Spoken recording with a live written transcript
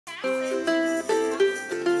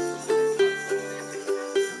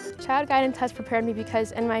Child guidance has prepared me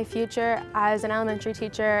because in my future as an elementary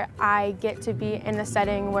teacher, I get to be in a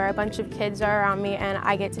setting where a bunch of kids are around me and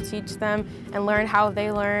I get to teach them and learn how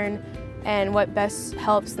they learn and what best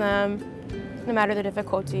helps them, no matter the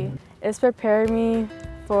difficulty. It's prepared me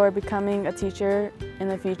for becoming a teacher in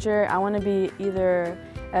the future. I want to be either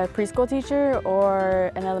a preschool teacher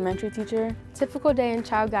or an elementary teacher. Typical day in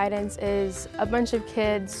child guidance is a bunch of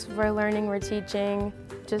kids. We're learning, we're teaching,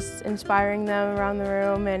 just inspiring them around the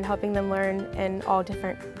room and helping them learn in all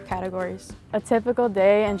different categories. A typical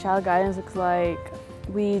day in child guidance looks like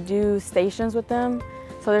we do stations with them.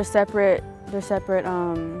 So they're separate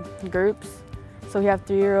groups. So we have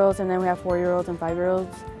 3-year-olds and then we have 4-year-olds and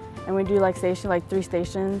 5-year-olds. And we do like 3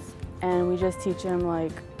 stations, and we just teach them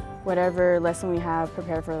like whatever lesson we have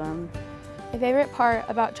prepared for them. My favorite part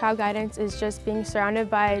about child guidance is just being surrounded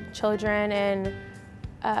by children and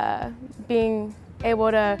being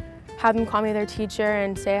able to have them call me their teacher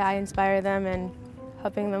and say I inspire them and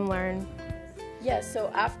helping them learn. Yes,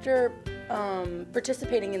 so after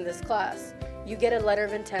participating in this class, you get a letter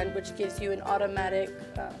of intent which gives you an automatic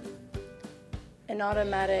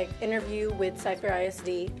interview with Cypher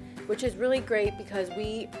ISD, which is really great because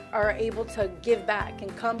we are able to give back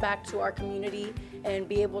and come back to our community and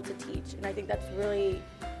be able to teach. And I think that's really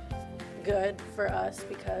good for us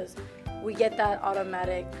because we get that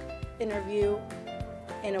automatic interview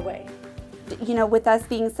in a way. You know, with us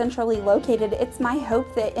being centrally located, it's my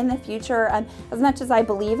hope that in the future, as much as I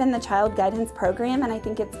believe in the child guidance program, and I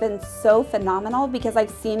think it's been so phenomenal because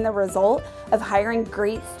I've seen the result of hiring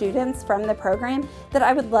great students from the program, that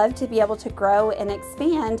I would love to be able to grow and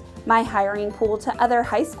expand my hiring pool to other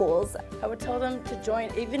high schools. I would tell them to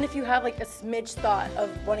join, even if you have like a smidge thought of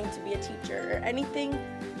wanting to be a teacher or anything.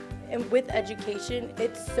 And with education,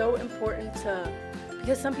 it's so important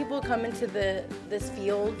because some people come into this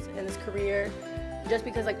field and this career just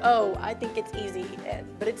because like, oh, I think it's easy,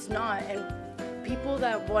 but it's not. And people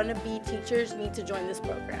that want to be teachers need to join this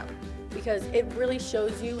program because it really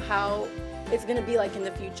shows you how it's going to be like in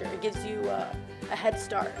the future. It gives you a head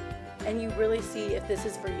start and you really see if this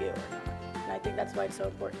is for you or not. And I think that's why it's so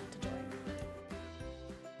important.